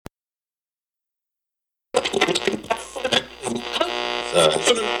Welcome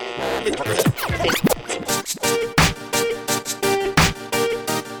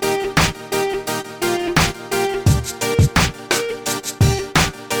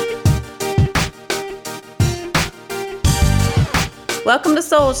to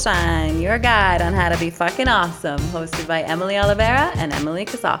Soul Shine, your guide on how to be fucking awesome, hosted by Emily Oliveira and Emily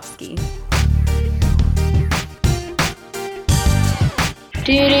Kosofsky.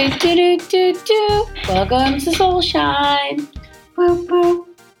 Welcome to Soul Shine. Boop, boop.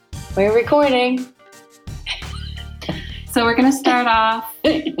 We're recording. So we're going to start off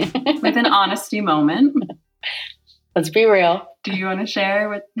with an honesty moment. Let's be real. Do you want to share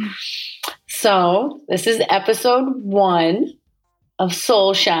with? So this is episode 1 of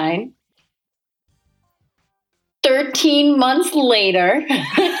Soul Shine. 13 months later.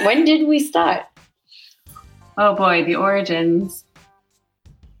 When did we start? Oh boy, the origins.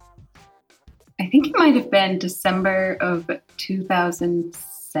 I think it might have been December of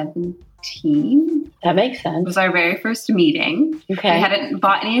 2017. That makes It sense. was our very first meeting. Okay. We hadn't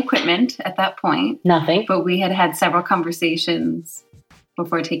bought any equipment at that point. Nothing. But we had had several conversations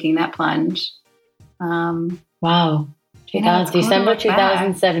before taking that plunge. Wow. Yeah, it's cool to December look back.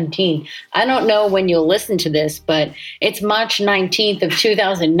 2017. I don't know when you'll listen to this, but it's March 19th of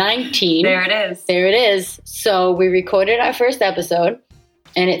 2019. There it is. There it is. So we recorded our first episode,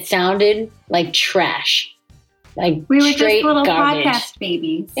 and it sounded like trash. Like We were straight just little garbage. podcast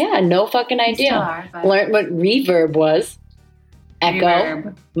babies. Yeah, no fucking We still idea. are, but Learned what reverb was. Echo.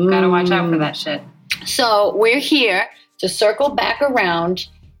 reverb. Gotta watch out for that shit. So we're here to circle back around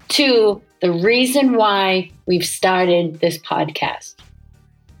to the reason why we've started this podcast.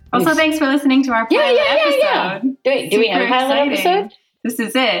 Also, thanks for listening to our pilot episode. Do we have a Super pilot exciting. episode? This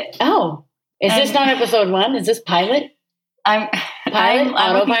is it. Oh, is this And- not episode 1? Is this pilot? I'm looking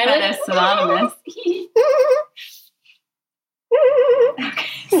Autopilot? for this synonymous.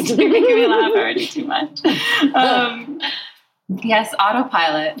 Okay, you're making me laugh already too much. Yes,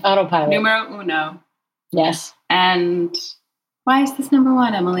 autopilot. Autopilot. Numero uno. Yes. And why is this number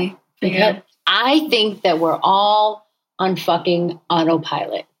 1, Emily? For you? Because I think that we're all on fucking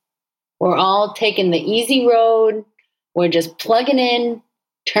autopilot. We're all taking the easy road. We're just plugging in,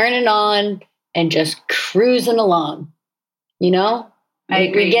 turning on, and just cruising along. You know? I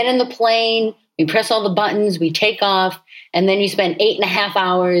agree. We get in the plane, we press all the buttons, we take off, and then you spend 8.5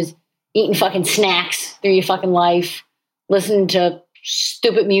 hours eating fucking snacks through your fucking life, listening to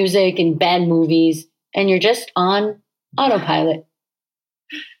stupid music and bad movies, and you're just on autopilot.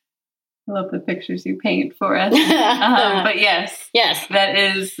 I love the pictures you paint for us. But yes, Yes. that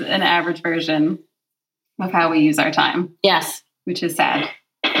is an average version of how we use our time, Yes. which is sad.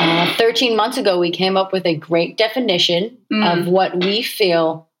 13 months ago, we came up with a great definition of what we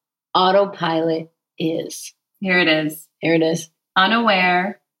feel autopilot is. Here it is. Here it is.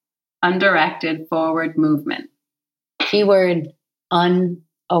 Unaware, undirected forward movement. Keyword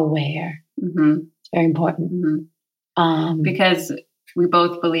unaware. Mm-hmm. It's very important. Mm-hmm. Because we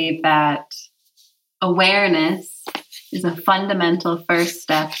both believe that awareness is a fundamental first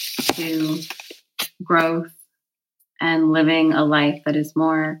step to growth and living a life that is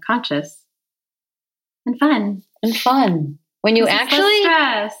more conscious and fun. And fun. When you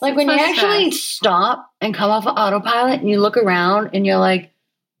actually, stop and come off of autopilot and you look around and you're like,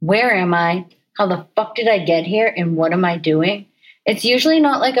 where am I? How the fuck did I get here? And what am I doing? It's usually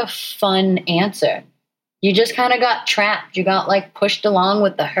not like a fun answer. You just kind of got trapped. You got like pushed along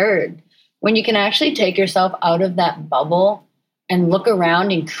with the herd. When you can actually take yourself out of that bubble and look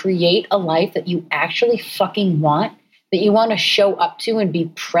around and create a life that you actually fucking want, that you want to show up to and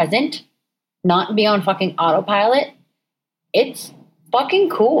be present, not be on fucking autopilot, it's fucking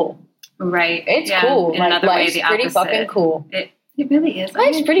cool. Right. It's cool. In Like, another way, life's the pretty opposite. fucking cool. It really is. I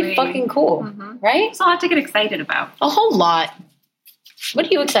Life's pretty agree. fucking cool, Mhm. right? There's a lot to get excited about. A whole lot. What are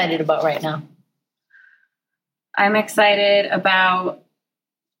you excited about right now? I'm excited about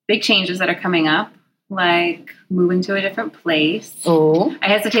big changes that are coming up, like moving to a different place. Oh, I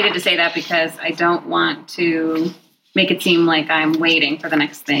hesitated to say that because I don't want to make it seem like I'm waiting for the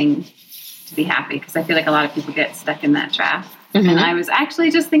next thing to be happy, because I feel like a lot of people get stuck in that trap. Mhm. And I was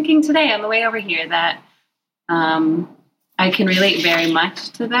actually just thinking today on the way over here that I can relate very much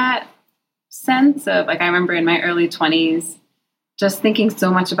to that sense of, like, I remember in my early 20s just thinking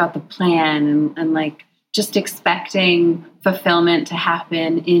so much about the plan and like just expecting fulfillment to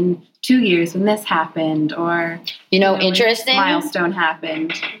happen in 2 years when this happened, or when interesting. this milestone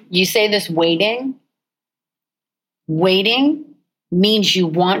happened. You say this waiting. Waiting means you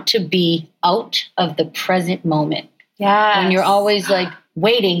want to be out of the present moment. Yeah. When you're always like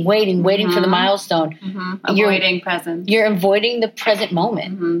waiting for the milestone. Avoiding present. You're avoiding the present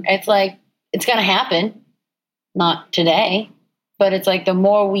moment. It's like, it's going to happen. Not today, but it's like the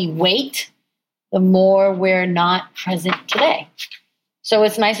more we wait, the more we're not present today. So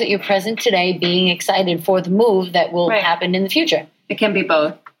it's nice that you're present today, being excited for the move that will happen in the future. It can be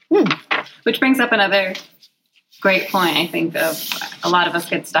both. Which brings up another great point, I think, of a lot of us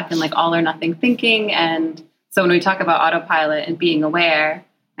get stuck in like all or nothing thinking. And so when we talk about autopilot and being aware,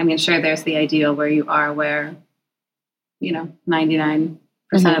 I mean, sure, there's the ideal where you are aware, 99%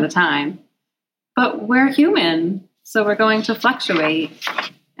 of the time. But we're human, so we're going to fluctuate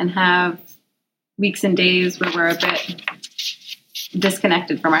and have weeks and days where we're a bit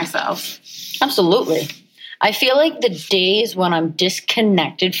disconnected from ourselves. Absolutely. I feel like the days when I'm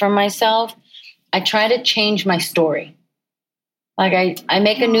disconnected from myself, I try to change my story. Like I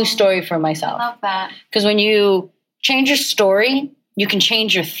make a new story for myself. I love that. Because when you change your story, you can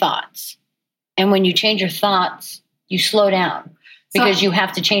change your thoughts. And when you change your thoughts, you slow down. Because you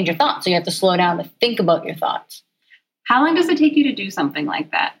have to change your thoughts. So you have to slow down to think about your thoughts. How long does it take you to do something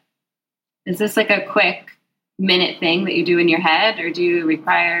like that? Is this like a quick minute thing that you do in your head, or do you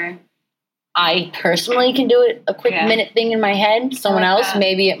require... I personally can do it a quick minute thing in my head. Someone else,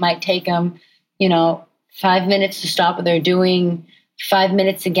 maybe it might take them, 5 minutes to stop what they're doing, 5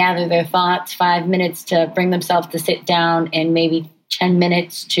 minutes to gather their thoughts, 5 minutes to bring themselves to sit down, and maybe 10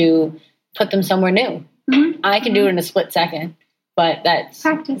 minutes to put them somewhere new. I can do it in a split second. But that's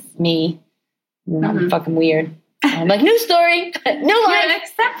practice. Me. I'm fucking weird. I'm like, new story, new life. You're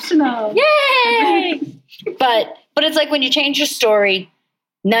exceptional. Yay! but it's like when you change your story,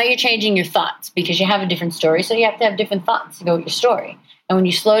 now you're changing your thoughts because you have a different story. So you have to have different thoughts to go with your story. And when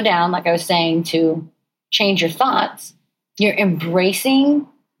you slow down, like I was saying, to change your thoughts, you're embracing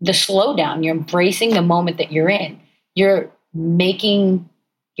the slowdown. You're embracing the moment that you're in. You're making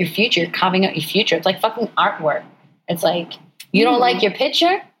your future, carving out your future. It's like fucking artwork. It's like, you don't like your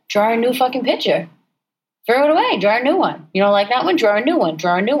picture? Draw a new fucking picture. Throw it away. Draw a new one. You don't like that one? Draw a new one.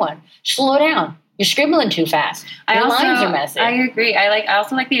 Draw a new one. Slow down. You're scribbling too fast. Your lines are messy. I agree. I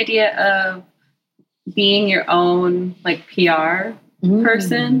also like the idea of being your own like PR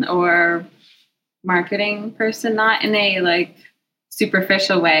person or marketing person, not in a like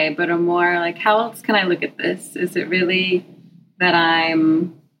superficial way, but a more like, how else can I look at this? Is it really that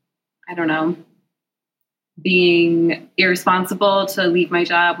I'm, I don't know, being irresponsible to leave my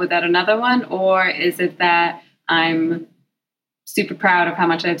job without another one? Or is it that I'm super proud of how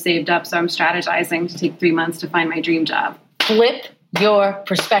much I've saved up, so I'm strategizing to take 3 months to find my dream job? Flip your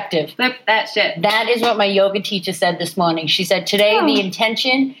perspective. Flip that shit. That is what my yoga teacher said this morning. She said, today the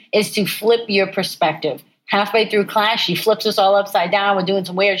intention is to flip your perspective. Halfway through class, she flips us all upside down. We're doing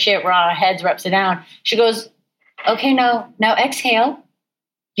some weird shit. We're on our heads, we're upside down. She goes, okay, now exhale.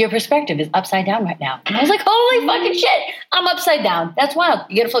 Your perspective is upside down right now. And I was like, holy fucking shit, I'm upside down. That's wild.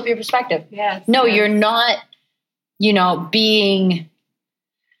 You got to flip your perspective. Yes. No, you're not, being,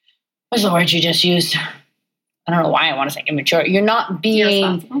 what's the word you just used? I don't know why I want to say immature. You're not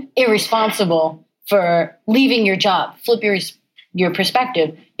being irresponsible for leaving your job. Flip your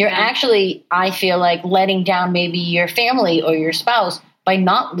perspective. You're actually, I feel like, letting down maybe your family or your spouse by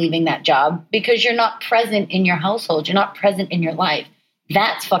not leaving that job because you're not present in your household. You're not present in your life.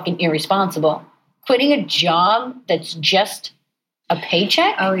 That's fucking irresponsible. Quitting a job that's just a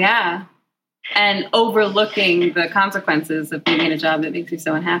paycheck? Oh, yeah. And overlooking the consequences of being in a job that makes you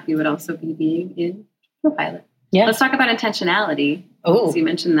so unhappy would also be being in autopilot. Yeah. Let's talk about intentionality. Oh, you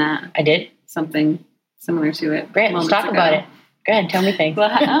mentioned that. I did. Something similar to it. Great. Let's talk about it. Go ahead. Tell me things.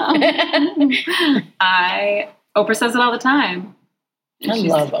 Oprah says it all the time. I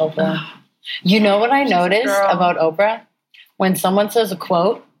love Oprah. You know what I noticed about Oprah? When someone says a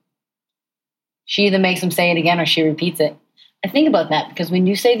quote, she either makes them say it again or she repeats it. I think about that because when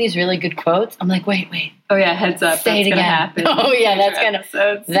you say these really good quotes, I'm like, wait. Oh yeah, heads up. Say it again. Happen. Oh yeah,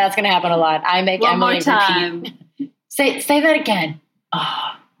 that's gonna happen a lot. I make one Emily more time. Repeat. Say that again.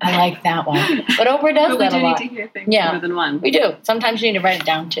 Oh, I like that one. But Oprah does that a lot. We do need to hear things more than one. We do. Sometimes you need to write it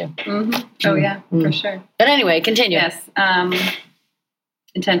down too. Mm-hmm. Oh yeah, for sure. But anyway, continue. Yes,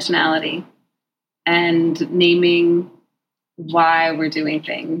 intentionality and naming why we're doing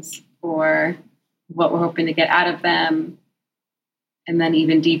things or what we're hoping to get out of them. And then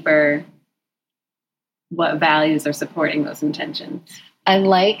even deeper, what values are supporting those intentions. I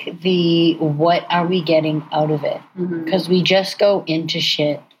like the what are we getting out of it? Because we just go into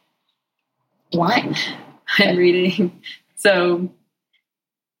shit blind. I'm reading, so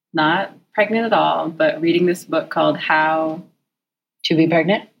not pregnant at all, but reading this book called How to Be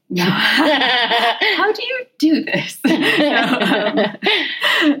Pregnant? No. How do you do this?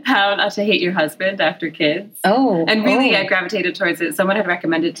 How not to hate your husband after kids. Oh. And really, I gravitated towards it. Someone had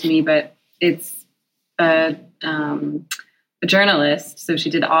recommended it to me, but it's a journalist. So she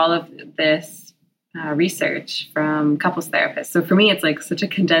did all of this research from couples therapists. So for me, it's like such a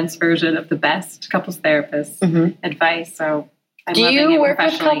condensed version of the best couples therapist advice. So I'm do loving you it work with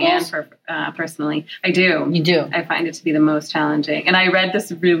professionally couples? and personally. I do. You do? I find it to be the most challenging. And I read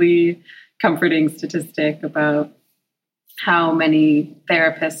this really comforting statistic about how many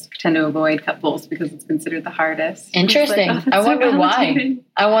therapists tend to avoid couples because it's considered the hardest. Interesting. Like, I wonder why.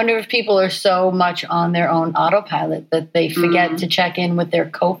 I wonder if people are so much on their own autopilot that they forget to check in with their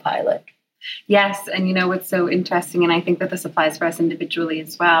co-pilot. Yes. And you know what's so interesting, and I think that this applies for us individually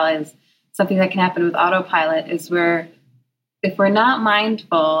as well, is something that can happen with autopilot is if we're not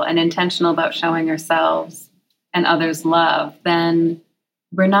mindful and intentional about showing ourselves and others love, then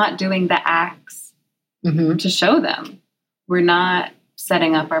we're not doing the acts to show them. We're not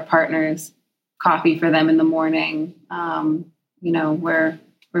setting up our partners coffee for them in the morning. We're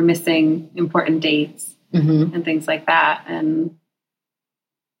missing important dates and things like that. And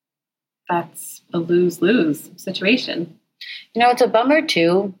that's a lose-lose situation. You know, it's a bummer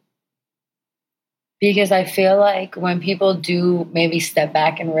too, because I feel like when people do maybe step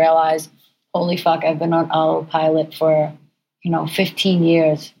back and realize, holy fuck, I've been on autopilot for, 15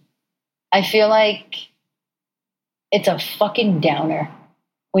 years. I feel like it's a fucking downer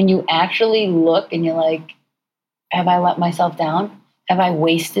when you actually look and you're like, have I let myself down? Have I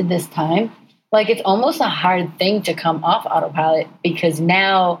wasted this time? Like, it's almost a hard thing to come off autopilot because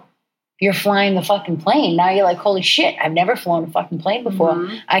now you're flying the fucking plane. Now you're like, holy shit, I've never flown a fucking plane before.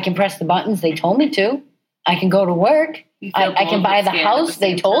 I can press the buttons they told me to. I can go to work. I can buy the house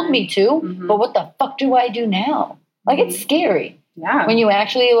they told me to. But what the fuck do I do now? Like, it's scary. Yeah. When you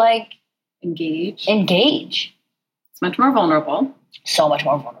actually, like, engage. It's much more vulnerable. So much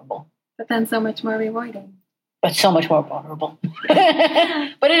more vulnerable. But then so much more rewarding. But so much more vulnerable. But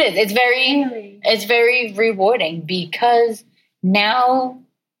it is. It's very rewarding because now,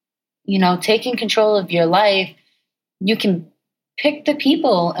 taking control of your life, you can pick the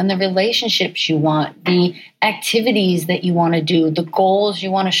people and the relationships you want, the activities that you want to do, the goals you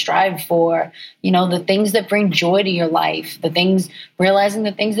want to strive for, the things that bring joy to your life, realizing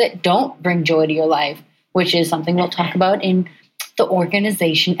the things that don't bring joy to your life, which is something we'll talk about in the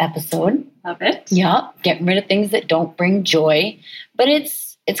organization episode. Love it. Yeah, getting rid of things that don't bring joy. But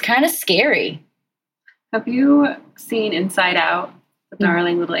it's kind of scary. Have you seen Inside Out, the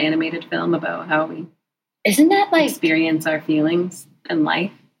darling little animated film about how we isn't that like experience our feelings in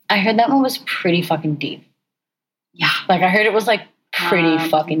life? I heard that one was pretty fucking deep. Yeah. Like I heard it was like pretty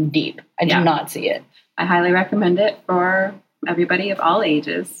fucking deep. I did not see it. I highly recommend it for everybody of all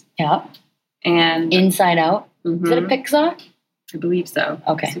ages. Yeah. And Inside Out. Is it a Pixar? I believe so.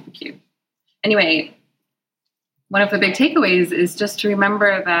 Okay. Super cute. Anyway, one of the big takeaways is just to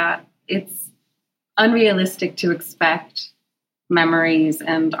remember that it's unrealistic to expect memories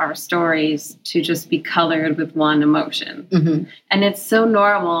and our stories to just be colored with one emotion. And it's so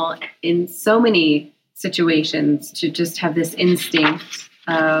normal in so many situations to just have this instinct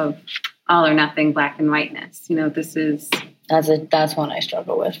of all or nothing, black and whiteness. This is... That's one I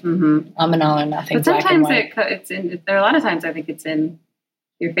struggle with. I'm an all or nothing. But sometimes there are a lot of times I think it's in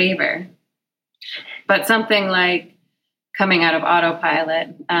your favor. But something like coming out of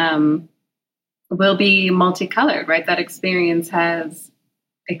autopilot will be multicolored, right? That experience has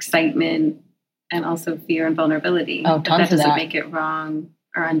excitement and also fear and vulnerability. Oh, tons that doesn't make it wrong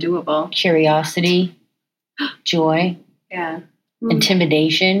or undoable. Curiosity, joy,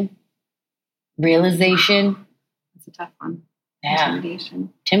 intimidation, realization. It's a tough one. Yeah.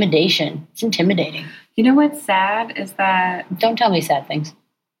 Intimidation. It's intimidating. You know what's sad is that... Don't tell me sad things.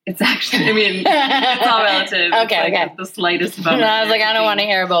 It's actually, it's all relative. Okay, it's the slightest bummer. I was like, I don't want to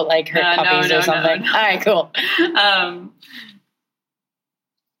hear about like hurt puppies or something. No. All right, cool.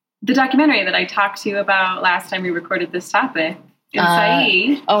 The documentary that I talked to you about last time we recorded this topic,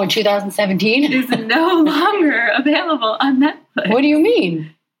 Inside. In 2017? is no longer available on Netflix. What do you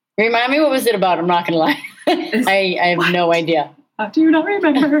mean? Remind me, what was it about? I'm not going to lie. I have no idea. How do you not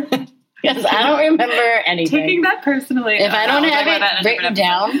remember? Because I don't remember anything. Taking that personally. If I don't have it written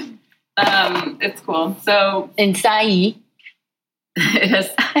down. It's cool. So Inside. It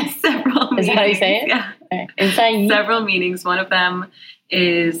has several meanings. Is that how you say it? Yeah. Okay. Inside. Several meanings. One of them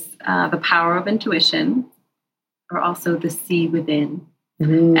is the power of intuition, or also the sea within.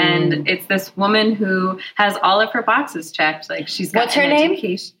 Ooh. And it's this woman who has all of her boxes checked. Like she's got What's her name?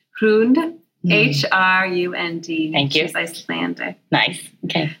 Hrund. Hrund. Thank you. She's Icelandic. Nice.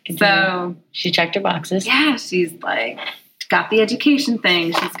 Okay. Continue. So she checked her boxes. yeah, she's like got the education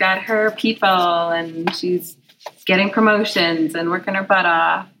thing. She's got her people, and she's getting promotions and working her butt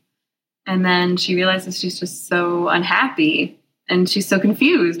off. And then she realizes she's just so unhappy, and she's so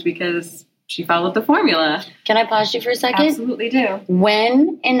confused because she followed the formula. Can I pause you for a second? Absolutely do.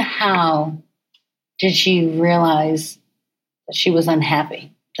 When and how did she realize that she was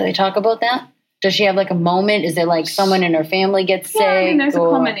unhappy? Do they talk about that? Does she have like a moment? Is there like someone in her family gets sick? Yeah, I mean, there's a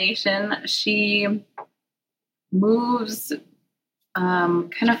culmination. She moves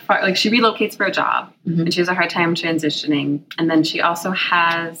kind of far, like she relocates for a job, and she has a hard time transitioning. And then she also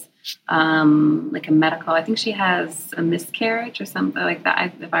has like a medical, I think she has a miscarriage or something like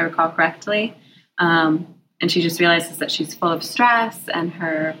that, if I recall correctly. And she just realizes that she's full of stress and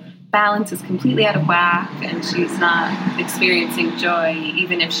her balance is completely out of whack, and she's not experiencing joy,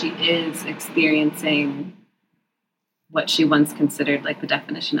 even if she is experiencing what she once considered like the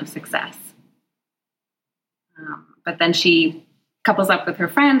definition of success. But then she couples up with her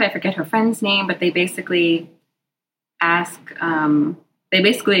friend. I forget her friend's name, but they basically they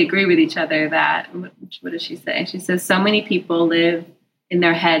basically agree with each other that, what does she say? She says, so many people live in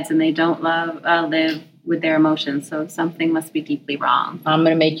their heads and they don't live with their emotions. So something must be deeply wrong. I'm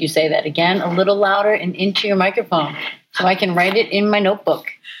going to make you say that again, a little louder and into your microphone so I can write it in my notebook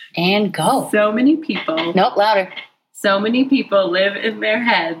and go. So many people. Nope, louder. So many people live in their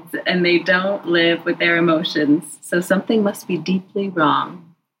heads and they don't live with their emotions. So something must be deeply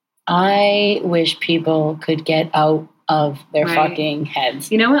wrong. I wish people could get out of their Right. fucking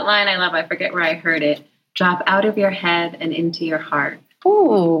heads. You know what line I love? I forget where I heard it. Drop out of your head and into your heart.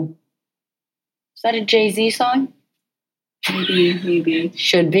 Ooh. Is that a Jay-Z song? Maybe.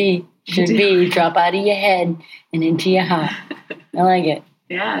 Should be. Should be. Drop out of your head and into your heart. I like it.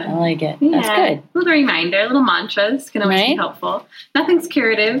 I Yeah. like it. Yeah. That's good. A little reminder, little mantras can always be Right? helpful. Nothing's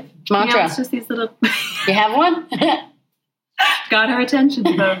curative. Mantra. It's just these little You have one? got her attention,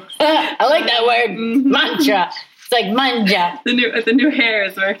 folks. I like that word. Mhm. Mantra. It's like manja. The new hair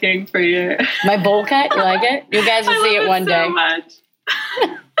is working for you. My bowl cut, you like it? You guys will I see love it one so day. much.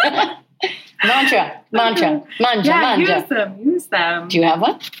 Mantra, manja, Yeah, manja. use them. Do you have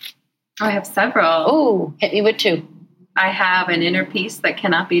one? Oh, I have several. Oh, hit me with two. I have an inner peace that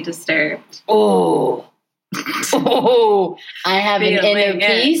cannot be disturbed. Oh. Oh, I have an Feeling inner it.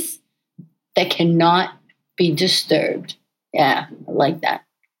 peace that cannot be disturbed. Yeah, I like that.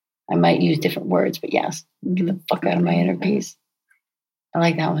 I might use different words, but yes, get the fuck out of my inner peace. I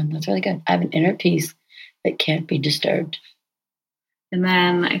like that one. That's really good. I have an inner peace that can't be disturbed. And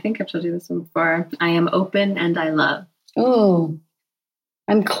then I think I've told you this one before. I am open and I love. Oh,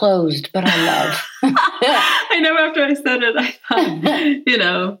 I'm closed, but I love. I know after I said it, I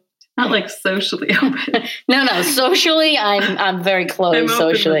thought, not like socially open. No. Socially, I'm very closed. I'm open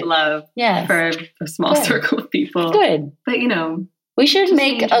socially, with love yes. for a small Good. circle of people. Good. But, We should Just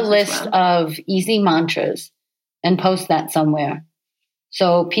make angels a as list well. of easy mantras and post that somewhere,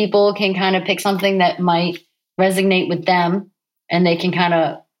 so people can kind of pick something that might resonate with them, and they can kind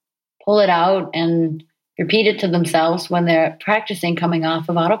of pull it out and repeat it to themselves when they're practicing coming off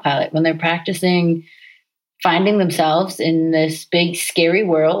of autopilot, when they're practicing finding themselves in this big, scary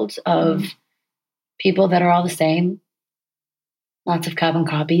world of people that are all the same, lots of carbon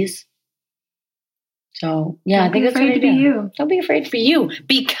copies. So, yeah, I think that's what I afraid to be do. you. Don't be afraid to be you,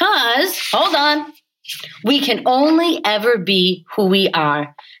 because, hold on, we can only ever be who we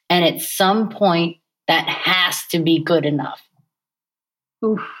are. And at some point, that has to be good enough.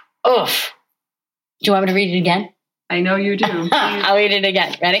 Oof. Oof. Do you want me to read it again? I know you do. I'll read it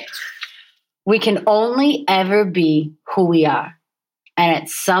again. Ready? We can only ever be who we are. And at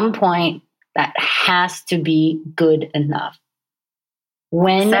some point, that has to be good enough.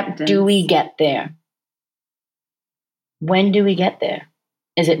 When Acceptance. do we get there? When do we get there?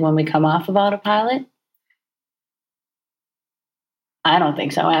 Is it when we come off of autopilot? I don't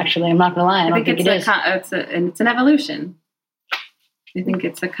think so, actually. I'm not going to lie. I don't think it is. It's an evolution. I think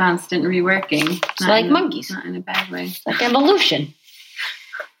it's a constant reworking. It's like monkeys. Not in a bad way. It's like evolution.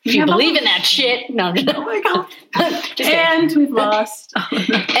 If you believe in that shit. No. Oh my God. Just kidding. And we've lost.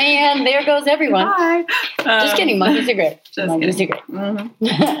 And there goes everyone. Bye. Just kidding. Monkeys are great. Just Monkeys kidding. are great.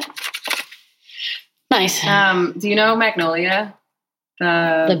 Mhm. Nice. Do you know Magnolia?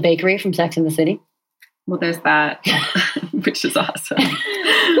 The bakery from Sex and the City. Well, there's that, which is awesome.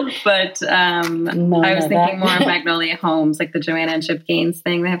 But No, I was not thinking that. more of Magnolia Homes, like the Joanna and Chip Gaines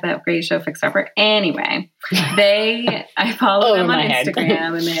thing. They have that great show, Fixer Upper. Anyway, I follow Over them on my head.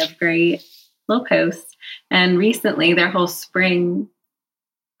 Instagram, and they have great little posts. And recently, their whole spring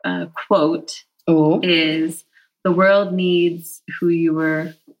quote Ooh. is, "The world needs who you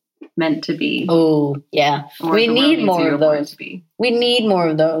were meant to be." Oh, yeah. Or We the world need needs more who of you're born those. to be. We need more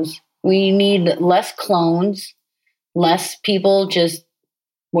of those. We need less clones, less people just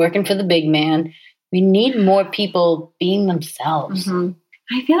working for the big man. We need more people being themselves. Mhm.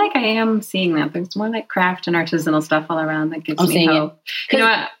 I feel like I am seeing that. There's more like craft and artisanal stuff all around that gives I'm me seeing it. hope. You know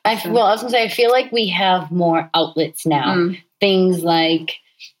what? I was going to say, I feel like we have more outlets now. Things like,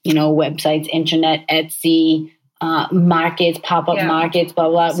 websites, internet, Etsy, markets, pop-up markets, blah,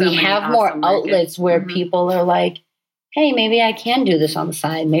 blah. So we have more outlets where people are like, hey, maybe I can do this on the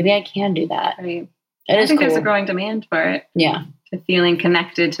side. Maybe I can do that. Right. I think there's a growing demand for it. Yeah. To feeling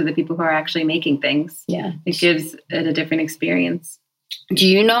connected to the people who are actually making things. Yeah. It gives it a different experience. Do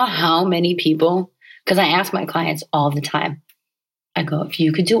you know how many people, because I ask my clients all the time, I go, if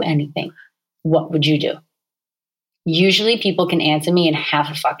you could do anything, what would you do? Usually people can answer me in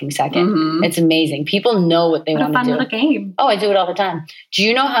half a fucking second. Mm-hmm. It's amazing. People know what they want to do. What a fun little game. Oh, I do it all the time. Do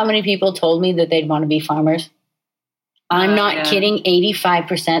you know how many people told me that they'd want to be farmers? I'm not kidding.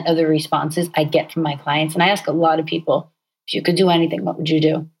 85% of the responses I get from my clients, and I ask a lot of people, if you could do anything, what would you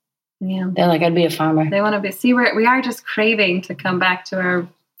do? Yeah. They're like, I'd be a farmer. They want to be, see, we are just craving to come back to our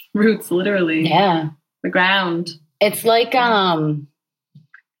roots, literally. Yeah. The ground. It's like, I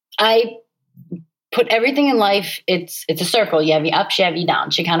put everything in life, it's a circle. You have your ups, you have your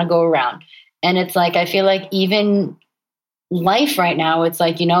downs. You kind of go around. And it's like, I feel like even life right now, it's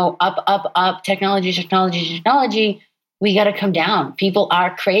like, up, up, up, technology. We got to come down. People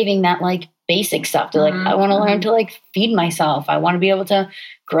are craving that like basic stuff. They're like, I want to learn to like feed myself. I want to be able to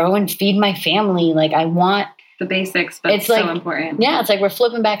grow and feed my family. Like I want the basics, but it's so important. Yeah. It's like we're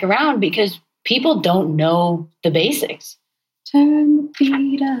flipping back around because people don't know the basics. Turn the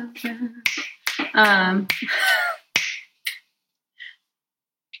beat around.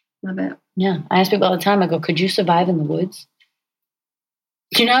 Love it. Yeah. I ask people all the time, I go, could you survive in the woods?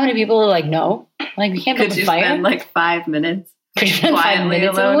 Do you know how many people are like, no? Like, we can't build a fire? Could you spend like 5 minutes Could you spend 5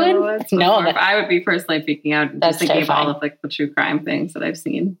 minutes alone in the woods? No. I would be personally freaking out and just thinking of all of like the true crime things that I've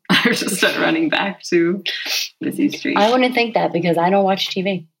seen. I would just start running back to busy streets. I wouldn't think that because I don't watch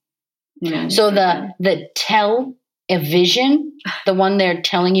TV. So the tell a vision, the one they're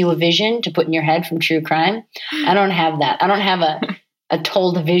telling you a vision to put in your head from true crime, I don't have that. I don't have a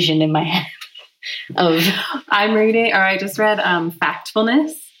told a vision in my head. I'm reading, or I just read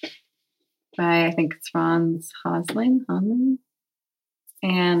Factfulness by, I think it's Franz Hosling.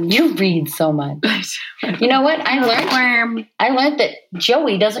 And you read so much. You know what? I learned that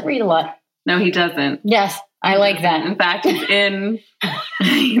Joey doesn't read a lot. No, he doesn't. Yes, I like that. In fact, it's in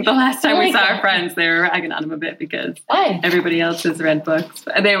the last time we saw our friends, they were ragging on him a bit because everybody else has read books.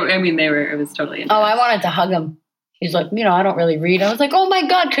 It was totally intense. Oh, I wanted to hug him. He's like, I don't really read. I was like, oh my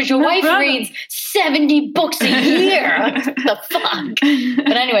God, because your wife reads 70 books a year. What the fuck?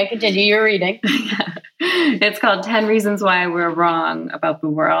 But anyway, continue. You're reading. It's called 10 Reasons Why We're Wrong About the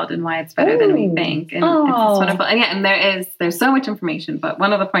World and Why It's Better Than We Think. And it's wonderful. And there's so much information, but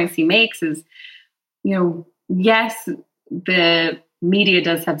one of the points he makes is, yes, the media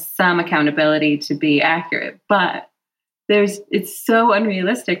does have some accountability to be accurate, but it's so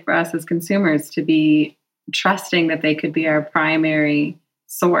unrealistic for us as consumers to be trusting that they could be our primary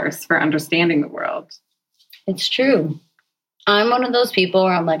source for understanding the world. It's true. I'm one of those people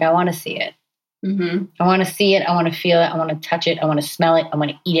where I'm like, I want to see it. Mm-hmm. I want to see it. I want to feel it. I want to touch it. I want to smell it. I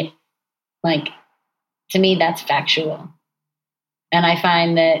want to eat it. Like, to me, that's factual. And I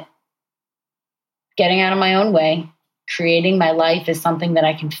find that getting out of my own way, creating my life is something that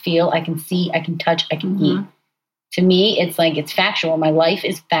I can feel, I can see, I can touch, I can eat. To me, it's like, it's factual. My life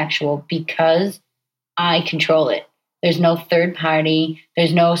is factual because I control it. There's no third party.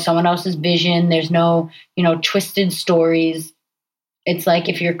 There's no someone else's vision. There's no, twisted stories. It's like,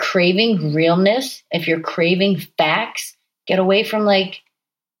 if you're craving realness, if you're craving facts, get away from like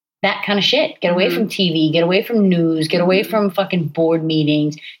that kind of shit. Get away from TV, get away from news, get away from fucking board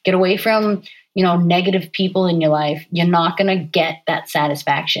meetings, get away from, negative people in your life. You're not going to get that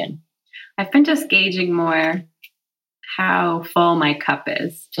satisfaction. I've been just gauging more how full my cup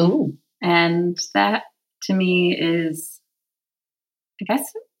is. Ooh. And that to me is, I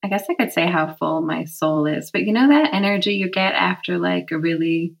guess I could say how full my soul is. But that energy you get after like a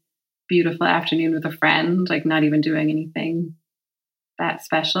really beautiful afternoon with a friend, like not even doing anything that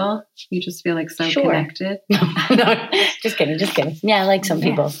special. You just feel like so connected. No, just kidding. Yeah, I like some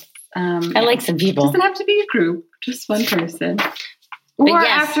people. I like some people. It doesn't have to be a group, just one person. Or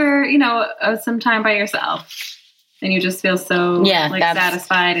after, some time by yourself. And you just feel so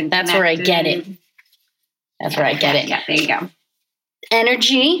satisfied and that's connected. where I get it. That's where I get it. Yeah, there you go.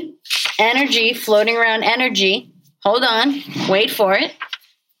 Energy, floating around energy. Hold on. Wait for it.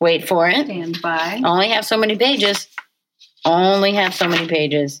 Stand by. Only have so many pages.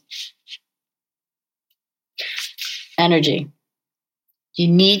 Energy. You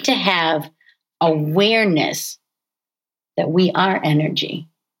need to have awareness that we are energy.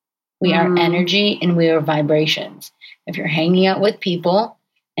 We are energy and we are vibrations. If you're hanging out with people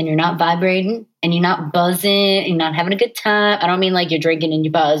and you're not vibrating and you're not buzzing and you're not having a good time, I don't mean like you're drinking and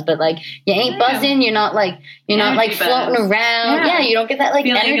you buzz, but like you ain't buzzing, you're not like floating around. Yeah, you don't get that like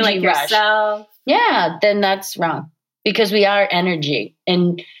feeling energy like rush. Yourself. Yeah, then that's wrong because we are energy.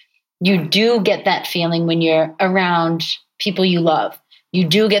 And you do get that feeling when you're around people you love. You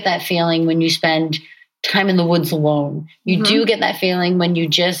do get that feeling when you spend time in the woods alone. You do get that feeling when you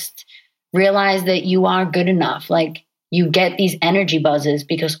just realize that you are good enough. Like you get these energy buzzes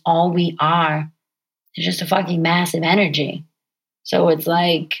because all we are is just a fucking massive energy. So it's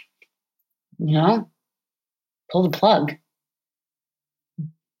like, pull the plug.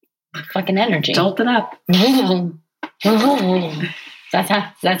 Fucking energy. Jolt it up. Does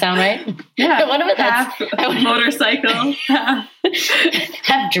that sound right? Yeah. What about half motorcycle?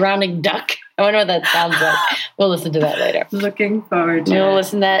 Half drowning duck. I wonder what that sounds like. We'll listen to that later. Looking forward to it. We'll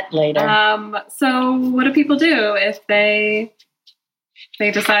listen to that later. So what do people do if they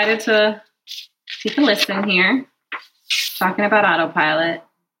decided to take a listen here, talking about autopilot?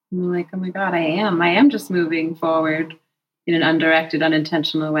 And they're like, oh my God, I am just moving forward in an undirected,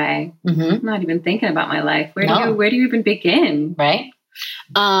 unintentional way. I'm not even thinking about my life. Where do you even begin? Right.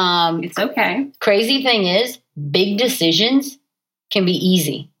 It's okay. Crazy thing is, big decisions can be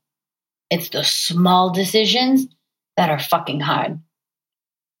easy. It's the small decisions that are fucking hard.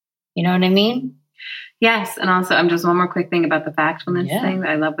 You know what I mean? Yes. And also, just one more quick thing about the factfulness thing.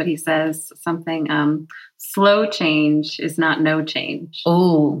 I love what he says. Something, slow change is not no change.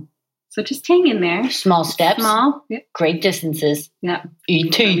 Ooh. So just hang in there. Small steps. Small. Yep. Great distances. Yeah.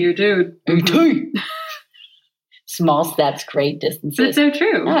 E.T. You dude. E.T. Small steps, great distances. But it's so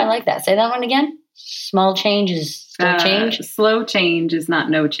true. Oh, I like that. Say that one again. Small change is still change. Slow change is not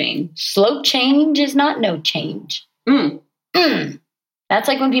no change. Slow change is not no change. That's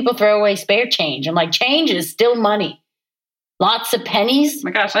like when people throw away spare change. I'm like, change is still money. Lots of pennies. Oh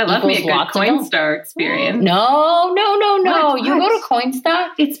my gosh, I love me a good Coinstar experience. No. What? You go to Coinstar.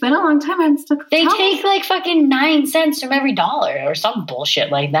 It's been a long time. I'm still. They take like fucking 9 cents from every dollar or some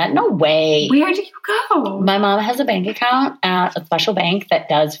bullshit like that. No way. Where do you go? My mom has a bank account at a special bank that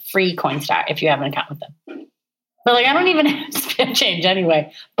does free Coinstar if you have an account with them. But like, I don't even have spare change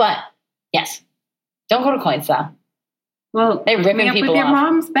anyway. But yes, don't go to Coinstar. Well, they're ripping up people with your off.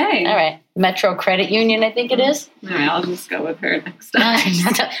 mom's bank. All right. Metro Credit Union, I think it is. All right, I'll just go with her next time.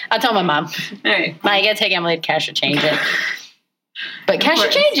 I'll tell my mom. All right. I got to take Emily to cash or change it. But cash or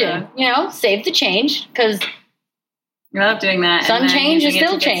change it. Save the change because I love doing that. Some change is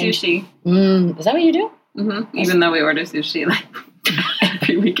still change. Sushi. Is that what you do? Mm-hmm. Even though we order sushi like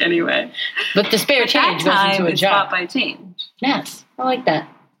every week anyway. But the spare change goes into a jar. Bought by change. Yes, I like that.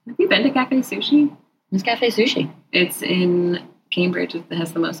 Have you been to Cafe Sushi? It's Cafe Sushi. It's in Cambridge. It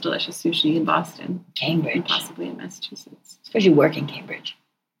has the most delicious sushi in Boston. Cambridge. And possibly in Massachusetts. Because you work in Cambridge.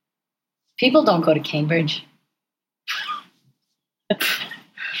 People don't go to Cambridge. All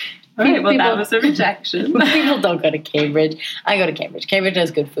right, well, that was a rejection. People don't go to Cambridge. I go to Cambridge. Cambridge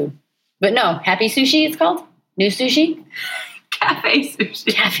has good food. But no, Happy Sushi it's called? New Sushi? Cafe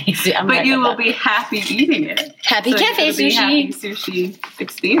Sushi. Cafe Sushi. But you will be happy eating it. Happy Cafe Sushi. Happy sushi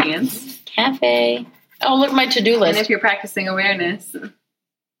experience. Cafe. Oh, look, my to-do list. And if you're practicing awareness.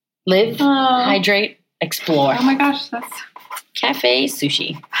 Live, hydrate, explore. Oh my gosh, that's... Cafe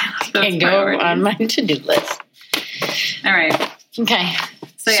Sushi. Can go on my to-do list. All right. Okay.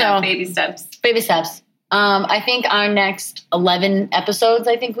 So baby steps. Baby steps. I think our next 11 episodes,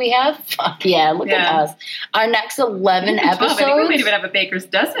 I think we have. Fuck yeah, look at us. Our next 11 episodes. I think we might even have a baker's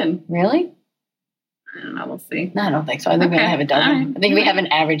dozen. Really? I don't know. We'll see. No, I don't think so. I think we might have a dozen. Right. I think we have an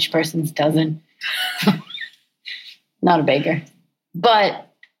average person's dozen. Not a baker.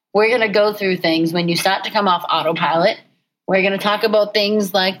 But we're going to go through things. When you start to come off autopilot, we're going to talk about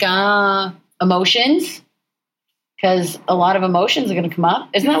things like emotions. Because a lot of emotions are going to come up.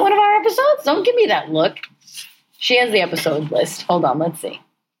 Isn't that one of our episodes? Don't give me that look. She has the episode list. Hold on, let's see.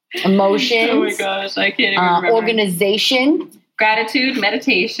 Emotions. Oh my gosh, I can't even remember. Organization. Gratitude,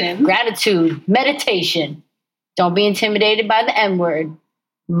 meditation. Gratitude, meditation. Don't be intimidated by the M word.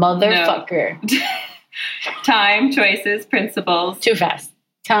 Motherfucker. No. Time, choices, principles. Too fast.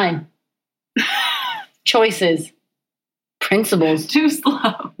 Time. Choices. Principles. Too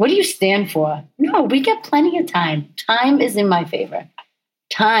slow. What do you stand for? No, No, we get plenty of time. Time is in my favor.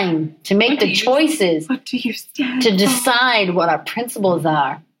 Time to make the choices, What do you stand to decide what our principles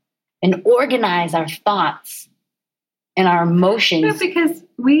are and organize our thoughts and our emotions. Because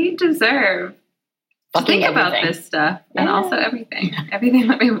we deserve to think about this stuff and also everything that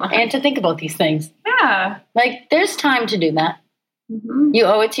we want. And to think about these things. Yeah. Like, there's time to do that. Mm-hmm. You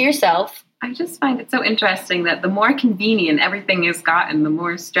owe it to yourself. I just find it so interesting that the more convenient everything has gotten, the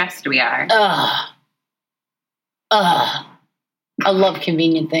more stressed we are. I love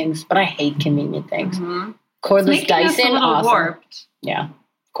convenient things, but I hate convenient things. Mm-hmm. Cordless Dyson, awesome. Warped. Yeah.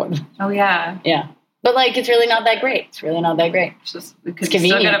 Cordless. Oh, yeah. Yeah. But, like, it's really not that great. It's Just because it's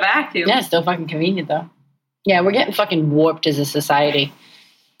still got a vacuum. Yeah, it's still fucking convenient, though. Yeah, we're getting fucking warped as a society.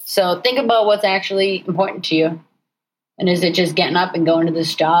 So think about what's actually important to you. And is it just getting up and going to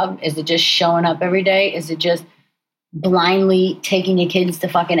this job? Is it just showing up every day? Is it just blindly taking your kids to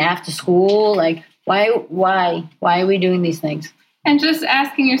fucking after school? Like, why are we doing these things? And just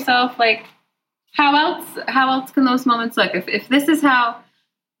asking yourself, like, how else can those moments look? If this is how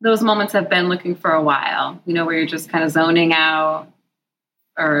those moments have been looking for a while, you know, where you're just kind of zoning out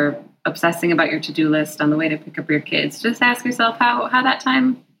or obsessing about your to-do list on the way to pick up your kids, just ask yourself how that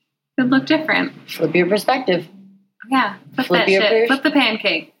time could look different. Flip your perspective. Yeah, flip that shit. Flip the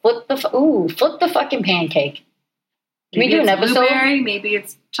pancake. Flip the fucking pancake. Can maybe we do an episode? Blueberry, maybe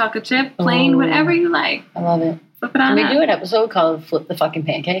it's chocolate chip, plain, whatever you like. I love it. Flip it on. Can we do an episode called Flip the Fucking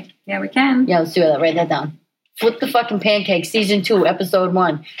Pancake? Yeah, we can. Yeah, let's do that. Write that down. Flip the Fucking Pancake, Season 2, Episode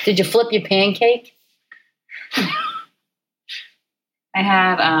 1. Did you flip your pancake? I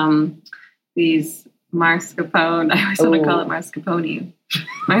had these mascarpone. I always want to call it mascarpone.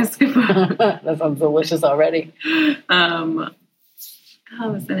 Mascarpone. That sounds delicious already. What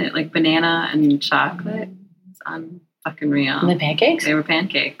was in it? Like banana and chocolate. It's unfucking real. The pancakes? They were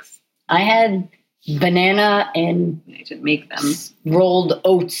pancakes. I had banana and I didn't make them. Rolled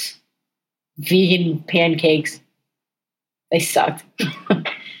oats. Vegan pancakes. They sucked. The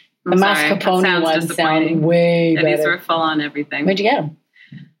mascarpone ones sound way better. These were full on everything. Where'd you get them?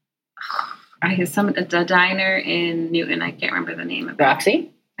 I had a diner in Newton. I can't remember the name of it.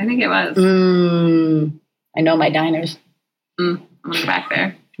 Roxy? I think it was. I know my diners. I'm going back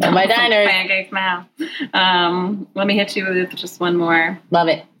there. Know my diners. Pancakes now. Let me hit you with just one more. Love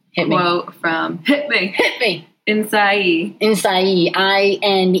it. Hit me. Quote from Hit Me. Insai. Insai.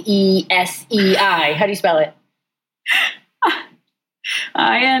 INESEI. How do you spell it?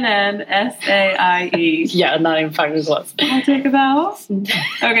 INNSAIE. Yeah, not even fucking close. I'll take a vowel.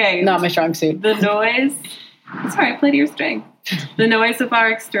 Okay. Not my strong suit. The noise. Sorry, play to your strength. The noise of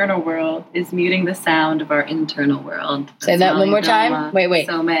our external world is muting the sound of our internal world. Say that one more time. Wait.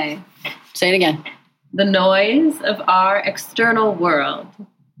 So may. Say it again. The noise of our external world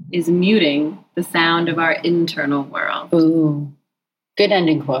is muting the sound of our internal world. Ooh. Good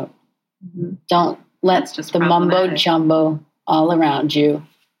ending quote. Mm-hmm. Don't let the mumbo jumbo all around you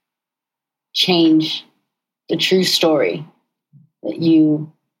change the true story that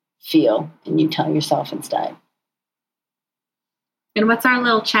you feel and you tell yourself instead. And what's our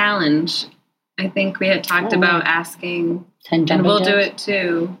little challenge? I think we had talked about asking, 10 jumping and we'll jacks. do it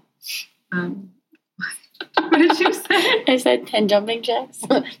too. What did you say? I said 10 jumping jacks.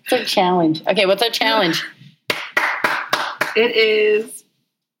 It's a challenge. Okay, what's our challenge? It is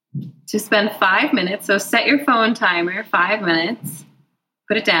to spend 5 minutes. So set your phone timer, 5 minutes,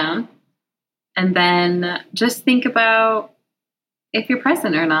 put it down, and then just think about if you're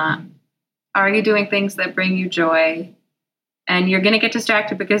present or not. Are you doing things that bring you joy? And you're going to get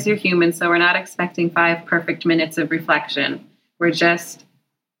distracted because you're human, so we're not expecting 5 perfect minutes of reflection. We're just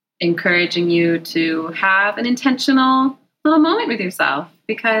encouraging you to have an intentional little moment with yourself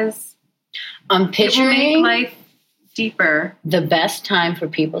because I'm picturing it will make life deeper. The best time for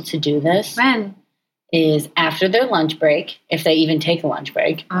people to do this When? Is after their lunch break, if they even take a lunch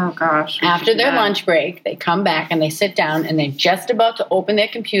break. Oh, gosh. After their lunch break, they come back and they sit down and they're just about to open their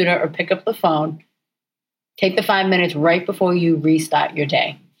computer or pick up the phone. Take the 5 minutes right before you restart your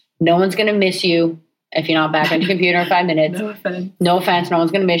day. No one's going to miss you if you're not back on your computer in 5 minutes. No offense. No offense. No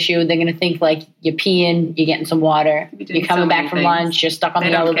one's going to miss you. They're going to think like you're peeing, you're getting some water, you're coming back from lunch, you're stuck on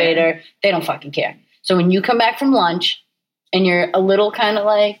the elevator. Care. They don't fucking care. So when you come back from lunch and you're a little kind of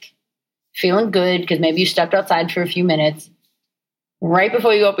like feeling good because maybe you stepped outside for a few minutes, right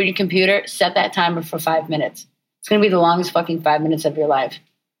before you open your computer, set that timer for 5 minutes. It's going to be the longest fucking 5 minutes of your life.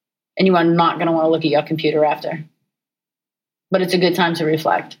 And you are not going to want to look at your computer after. But it's a good time to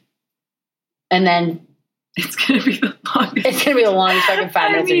reflect. And then it's going to be the longest. It's going to be the longest fucking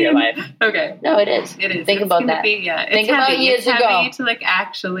 5 minutes of your life. Okay. No, it is. It is. Think about that. Think about years ago. ago. To like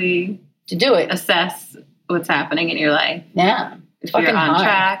actually to do it. assess what's happening in your life. Yeah. If you're fucking on hard.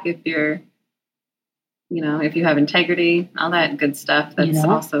 track, if you're, if you have integrity, all that good stuff. That's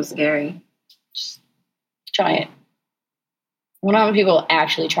also scary. Try it. I wonder how many people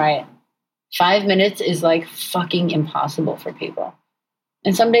actually try it. 5 minutes is like fucking impossible for people.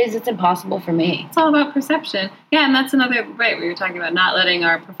 And some days it's impossible for me. It's all about perception. Yeah, and that's another, right, we were talking about not letting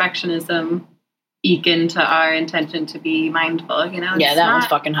our perfectionism eke into our intention to be mindful, Yeah, that one's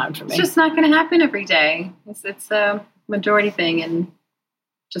fucking hard for me. It's just not going to happen every day. It's a majority thing, and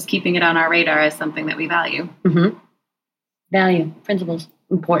just keeping it on our radar as something that we value. Mm-hmm. Value, principles,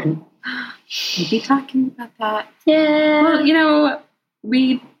 important. We'll be talking about that. Yeah. Well,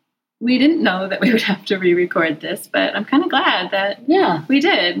 we didn't know that we would have to re-record this, but I'm kind of glad that we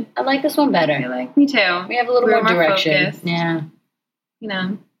did. I like this one better. I like me too. We have a little more direction. Focused.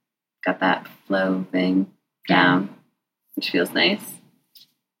 Yeah. Got that flow thing down, which feels nice.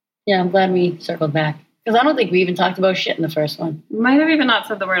 Yeah, I'm glad we circled back. Because I don't think we even talked about shit in the first one. We might have even not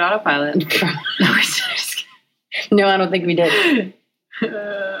said the word autopilot. No, no, I don't think we did.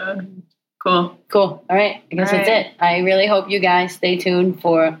 Cool. All right. I guess that's it. I really hope you guys stay tuned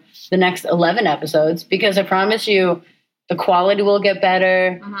for the next 11 episodes, because I promise you the quality will get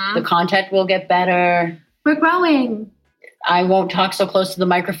better. Mm-hmm. The content will get better. We're growing. I won't talk so close to the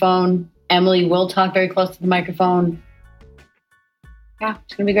microphone. Emily will talk very close to the microphone. Yeah.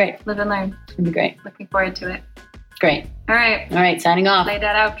 It's going to be great. Live and learn. It's going to be great. Looking forward to it. Great. All right. Signing off. Play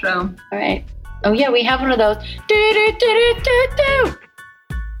that outro. All right. Oh, yeah, we have one of those. Do-do-do-do-do-do.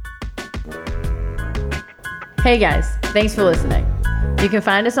 Hey guys, thanks for listening. You can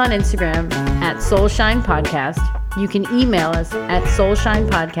find us on Instagram at Soulshine Podcast. You can email us at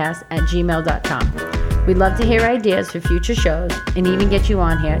soulshinepodcast@gmail.com. We'd love to hear ideas for future shows and even get you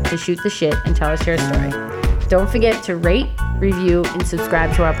on here to shoot the shit and tell us your story. Don't forget to rate, review, and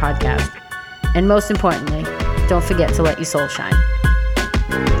subscribe to our podcast. And most importantly, don't forget to let your soul shine.